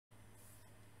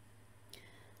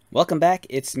Welcome back,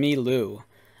 it's me, Lou.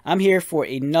 I'm here for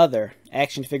another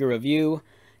action figure review.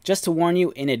 Just to warn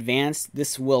you in advance,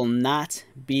 this will not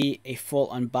be a full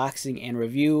unboxing and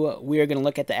review. We are going to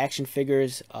look at the action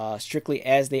figures strictly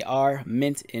as they are,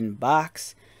 mint in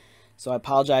box. So I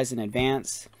apologize in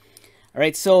advance.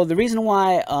 Alright, so the reason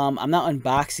why I'm not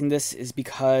unboxing this is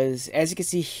because, as you can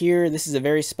see here, this is a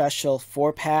very special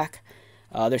 4-pack.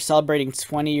 They're celebrating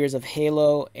 20 years of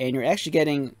Halo, and you're actually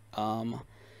getting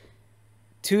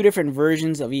two different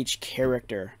versions of each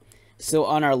character. So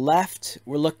on our left,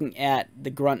 we're looking at the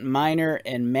Grunt Miner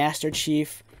and Master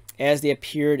Chief as they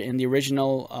appeared in the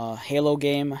original Halo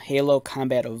game, Halo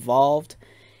Combat Evolved.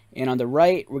 And on the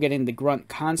right, we're getting the Grunt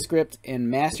Conscript and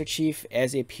Master Chief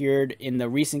as they appeared in the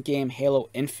recent game,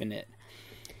 Halo Infinite.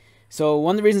 So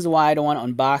one of the reasons why I don't want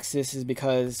to unbox this is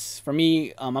because, for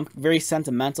me, I'm very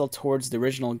sentimental towards the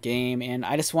original game, and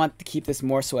I just want to keep this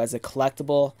more so as a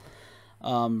collectible.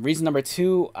 Reason number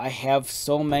two, I have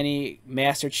so many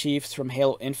Master Chiefs from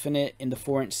Halo Infinite in the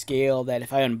 4-inch scale that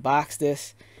if I unbox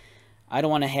this, I don't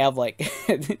want to have like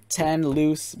 10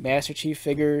 loose Master Chief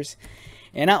figures.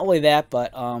 And not only that,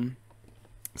 but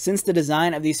since the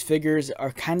design of these figures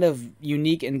are kind of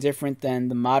unique and different than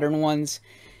the modern ones,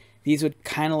 these would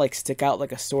kind of like stick out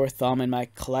like a sore thumb in my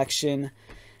collection.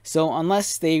 So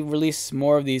unless they release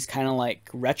more of these kind of like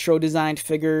retro designed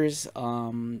figures,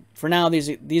 for now these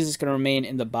are just going to remain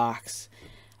in the box.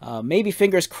 Maybe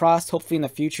fingers crossed, hopefully in the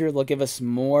future they'll give us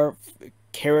more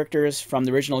characters from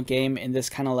the original game in this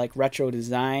kind of like retro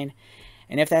design.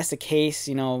 And if that's the case,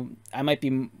 you know, I might be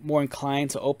more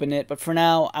inclined to open it. But for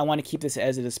now, I want to keep this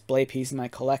as a display piece in my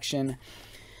collection.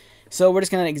 So we're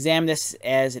just going to examine this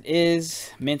as it is,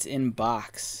 mint in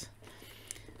box.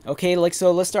 Okay,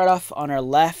 so let's start off on our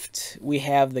left. We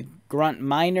have the Grunt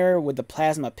Miner with the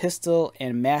plasma pistol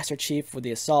and Master Chief with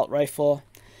the assault rifle.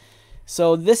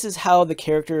 So this is how the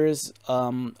characters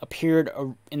appeared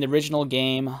in the original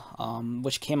game,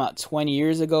 which came out 20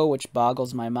 years ago, which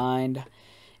boggles my mind.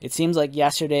 It seems like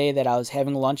yesterday that I was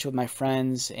having lunch with my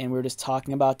friends and we were just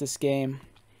talking about this game.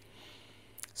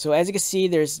 So as you can see,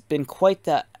 there's been quite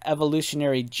the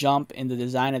evolutionary jump in the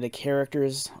design of the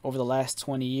characters over the last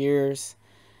 20 years.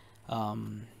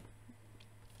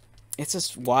 It's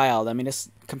just wild. I mean,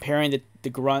 just comparing the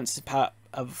grunts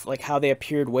of like how they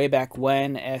appeared way back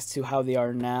when as to how they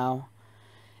are now.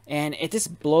 And it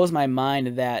just blows my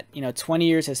mind that, you know, 20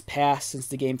 years has passed since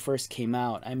the game first came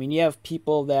out. I mean, you have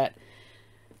people that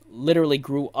literally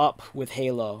grew up with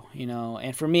Halo, you know,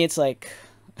 and for me it's like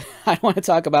I don't want to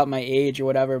talk about my age or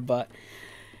whatever, but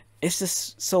it's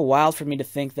just so wild for me to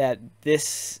think that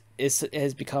this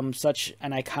has become such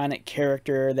an iconic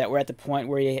character that we're at the point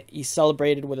where he's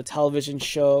celebrated with a television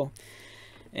show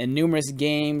and numerous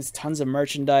games, tons of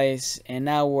merchandise, and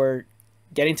now we're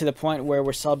getting to the point where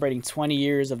we're celebrating 20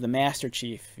 years of the Master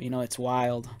Chief. You know, it's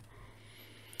wild.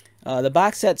 The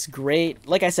box set's great.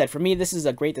 Like I said, for me, this is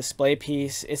a great display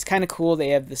piece. It's kind of cool. They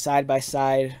have the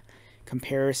side-by-side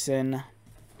comparison.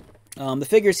 The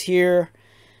figures here,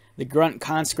 the Grunt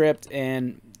Conscript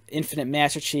and Infinite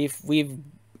Master Chief, we've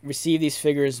received these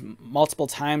figures multiple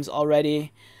times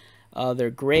already. They're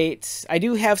great. I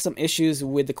do have some issues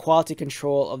with the quality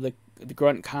control of the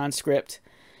Grunt Conscript.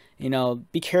 You know,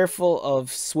 be careful of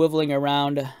swiveling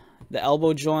around the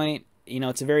elbow joint. You know,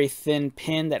 it's a very thin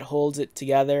pin that holds it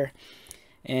together,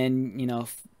 and you know,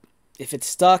 if it's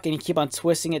stuck and you keep on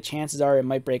twisting it, chances are it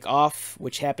might break off,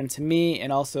 which happened to me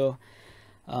and also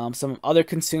some other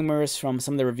consumers from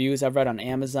some of the reviews I've read on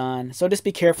Amazon. So just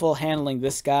be careful handling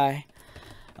this guy.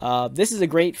 This is a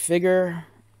great figure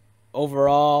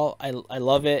overall. I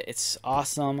love it. It's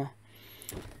awesome.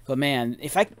 But man,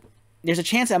 there's a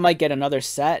chance I might get another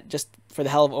set just for the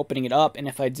hell of opening it up, and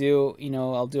if I do, you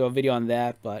know, I'll do a video on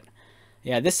that. But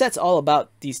yeah, this set's all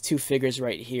about these two figures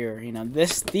right here. You know,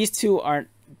 these aren't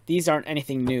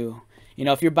anything new. You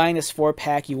know, if you're buying this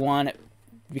 4-pack, you want it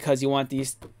because you want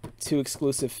these two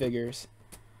exclusive figures.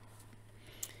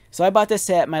 So I bought this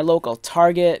at my local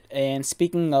Target, and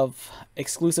speaking of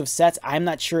exclusive sets, I'm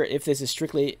not sure if this is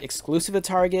strictly exclusive to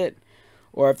Target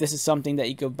or if this is something that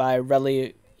you could buy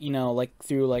readily, you know, like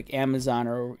through like Amazon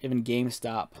or even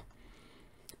GameStop.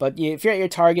 But yeah, if you're at your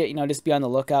Target, you know, just be on the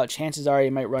lookout. Chances are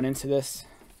you might run into this.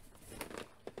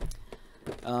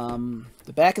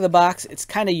 The back of the box, it's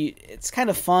kind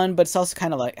of fun, but it's also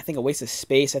kind of like, I think, a waste of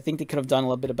space. I think they could have done a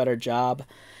little bit of better job.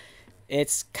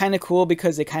 It's kind of cool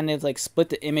because they kind of like split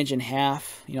the image in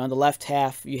half. You know, on the left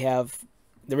half you have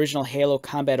the original Halo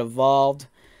Combat Evolved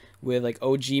with like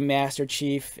OG Master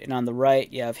Chief, and on the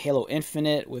right you have Halo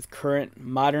Infinite with current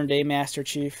modern day Master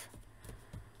Chief.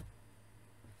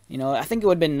 You know, I think it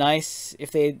would have been nice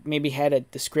if they maybe had a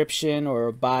description or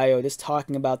a bio just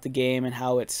talking about the game and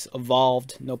how it's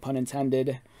evolved, no pun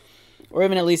intended. Or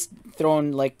even at least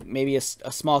throwing like maybe a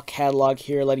small catalog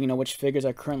here letting you know which figures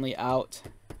are currently out.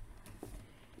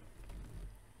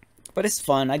 But it's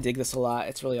fun. I dig this a lot.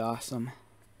 It's really awesome.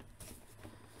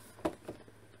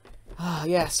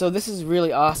 Yeah, so this is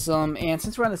really awesome. And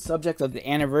since we're on the subject of the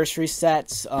anniversary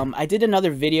sets, I did another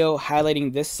video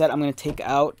highlighting this set I'm going to take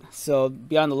out. So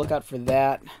be on the lookout for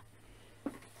that.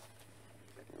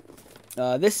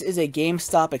 This is a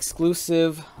GameStop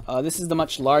exclusive. This is the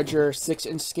much larger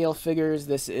 6-inch scale figures.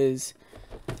 This is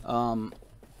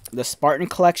the Spartan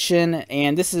collection,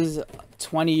 and this is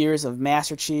 20 years of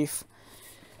Master Chief.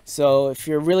 So if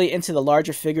you're really into the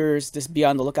larger figures, just be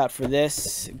on the lookout for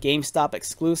this. GameStop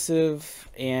exclusive,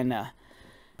 and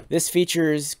this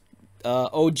features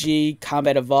OG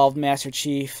Combat Evolved Master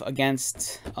Chief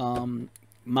against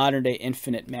modern day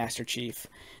Infinite Master Chief.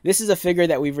 This is a figure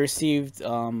that we've received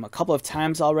a couple of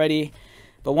times already,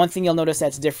 but one thing you'll notice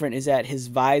that's different is that his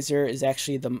visor is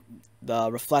actually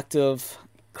the reflective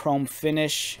chrome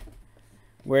finish,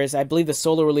 whereas I believe the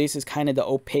solo release is kind of the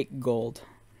opaque gold.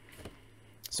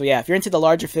 So yeah, if you're into the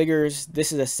larger figures,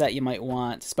 this is a set you might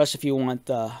want, especially if you want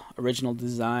the original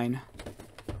design.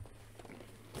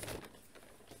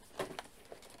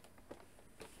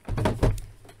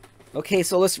 Okay,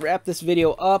 so let's wrap this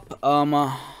video up.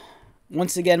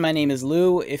 Once again, my name is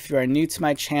Lou. If you are new to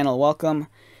my channel, welcome.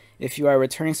 If you are a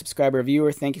returning subscriber or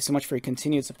viewer, thank you so much for your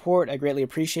continued support. I greatly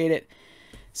appreciate it.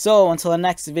 So, until the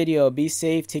next video, be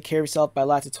safe, take care of yourself, buy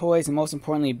lots of toys, and most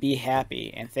importantly, be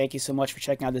happy. And thank you so much for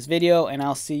checking out this video, and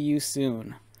I'll see you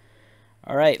soon.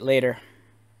 Alright, later.